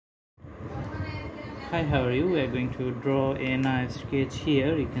Hi, how are you? We are going to draw a nice sketch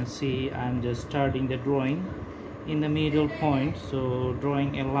here. You can see I'm just starting the drawing in the middle point, so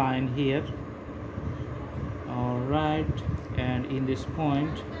drawing a line here. Alright, and in this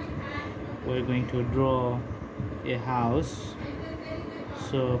point we're going to draw a house,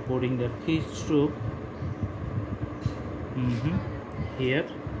 so putting the pitch roof here.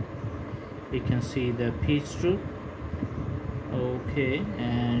 You can see the pitch roof. Okay,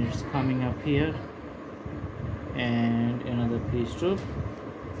 and it's coming up here, and another pitch roof.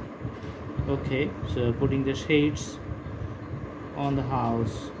 Okay, so putting the shades on the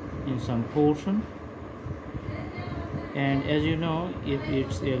house in some portion. And as you know, if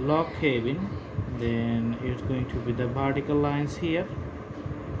it's a log cabin, then it's going to be the vertical lines here.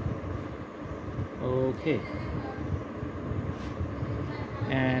 Okay,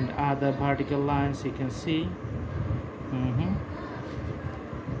 and other vertical lines you can see.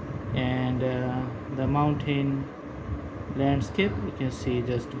 And the mountain landscape, you can see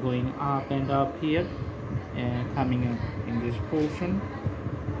just going up and up here and coming up in this portion.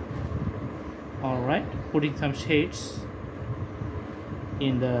 All right, putting some shades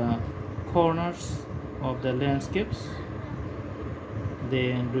in the corners of the landscapes,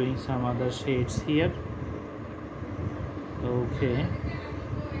 then doing some other shades here. Okay,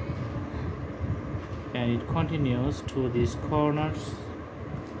 and it continues to these corners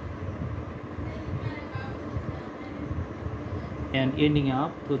and ending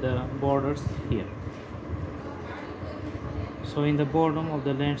up to the borders here. So in the bottom of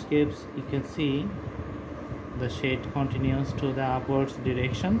the landscapes, you can see the shade continues to the upwards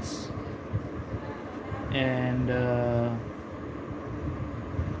directions, and the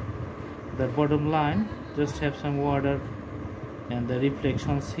bottom line just have some water and the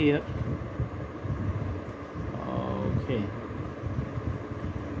reflections here. Okay,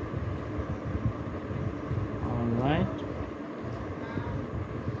 all right,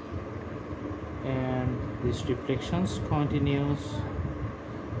 and these reflections continues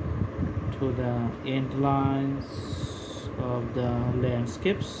to the end lines of the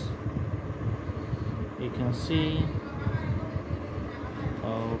landscapes, you can see.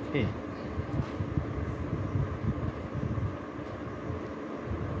 Okay,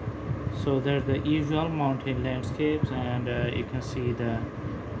 so there's the usual mountain landscapes, and you can see the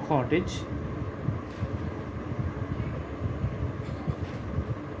cottage.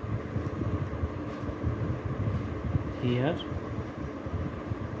 Here,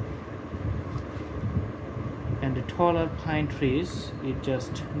 and the taller pine trees is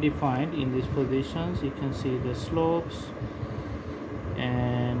just defined in these positions. You can see the slopes,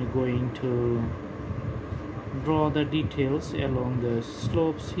 and going to draw the details along the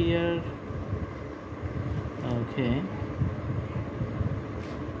slopes here. Okay,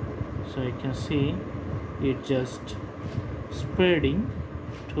 so you can see it just spreading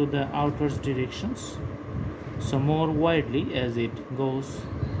to the outwards directions, so more widely as it goes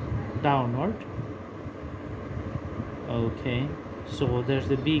downward. Okay, so there's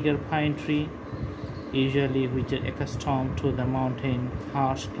the bigger pine tree, usually which are accustomed to the mountain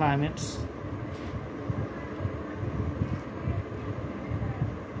harsh climates.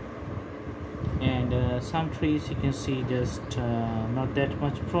 And some trees you can see just not that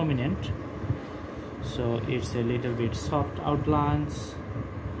much prominent, so it's a little bit soft outlines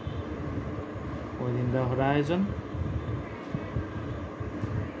within the horizon.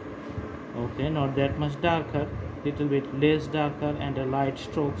 Okay, not that much darker, little bit less darker, and the light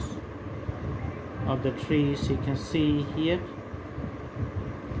strokes of the trees you can see here.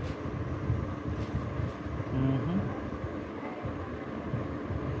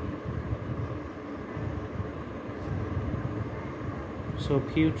 So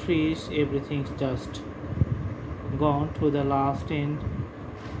few trees, everything's just gone to the last end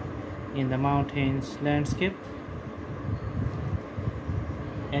in the mountains landscape,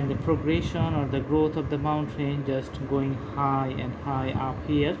 and the progression or the growth of the mountain just going high and high up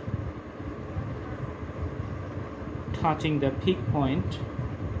here, touching the peak point,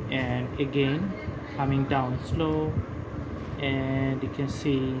 and again coming down slow, and you can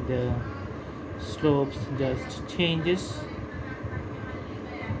see the slopes just changes.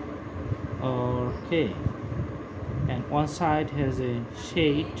 Okay, and one side has a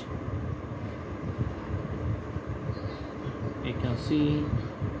shade, you can see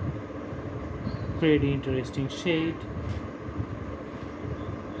pretty interesting shade,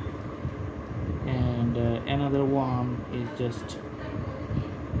 and another one is just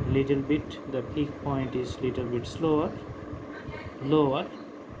little bit, the peak point is little bit lower.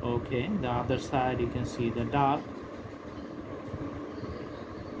 Okay, the other side you can see the dark,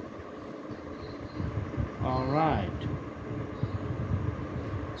 All right,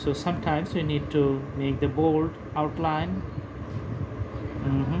 so sometimes we need to make the bold outline,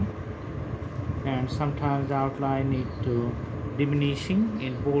 and sometimes the outline need to diminishing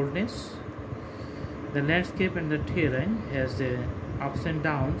in boldness. The landscape and the terrain has the ups and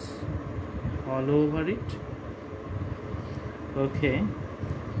downs all over it. Okay,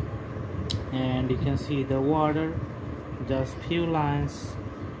 and you can see the water, just few lines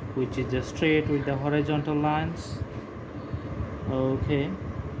which is just straight with the horizontal lines. Okay,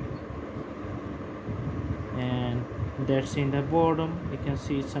 and that's in the bottom. You can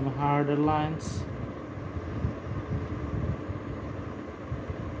see some harder lines.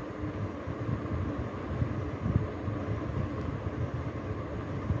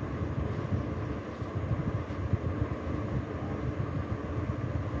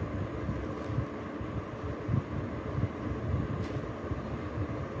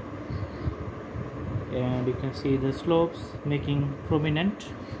 And you can see the slopes making prominent.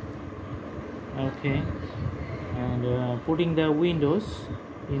 Okay, and putting the windows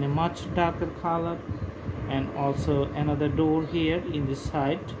in a much darker color, and also another door here in this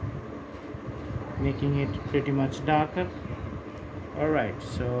side, making it pretty much darker. Alright,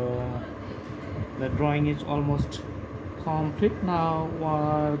 so the drawing is almost complete. Now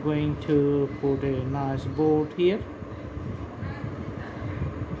we're going to put a nice board here.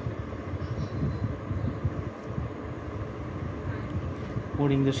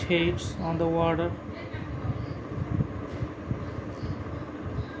 Putting the shades on the water,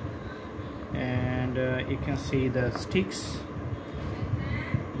 and you can see the sticks,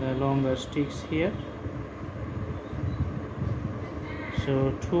 the longer sticks here.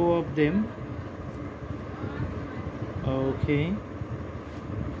 So 2 of them. Okay,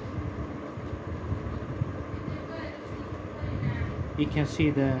 you can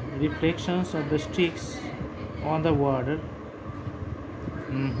see the reflections of the sticks on the water.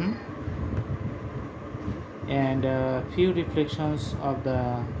 And a few reflections of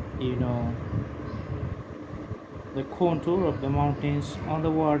the the contour of the mountains on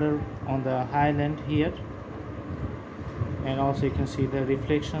the water on the highland here, and also you can see the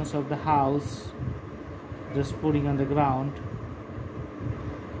reflections of the house just putting on the ground.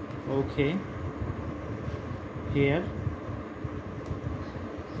 Okay, here.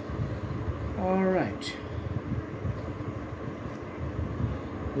 All right,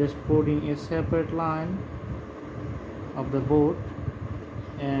 just putting a separate line of the boat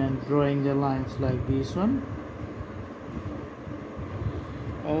and drawing the lines like this one.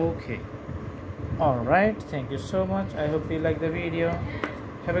 Okay, all right, thank you so much. I hope you like the video.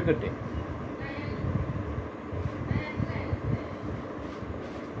 Have a good day.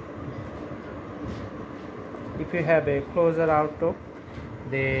 If you have a closer outlook,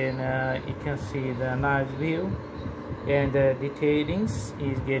 then you can see the nice view, and the detailings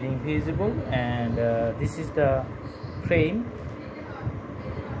is getting visible, and this is the frame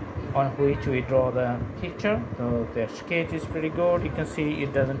on which we draw the picture. So the sketch is pretty good. You can see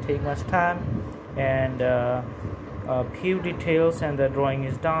it doesn't take much time, and a few details and the drawing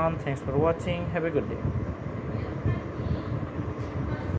is done. Thanks for watching. Have a good day.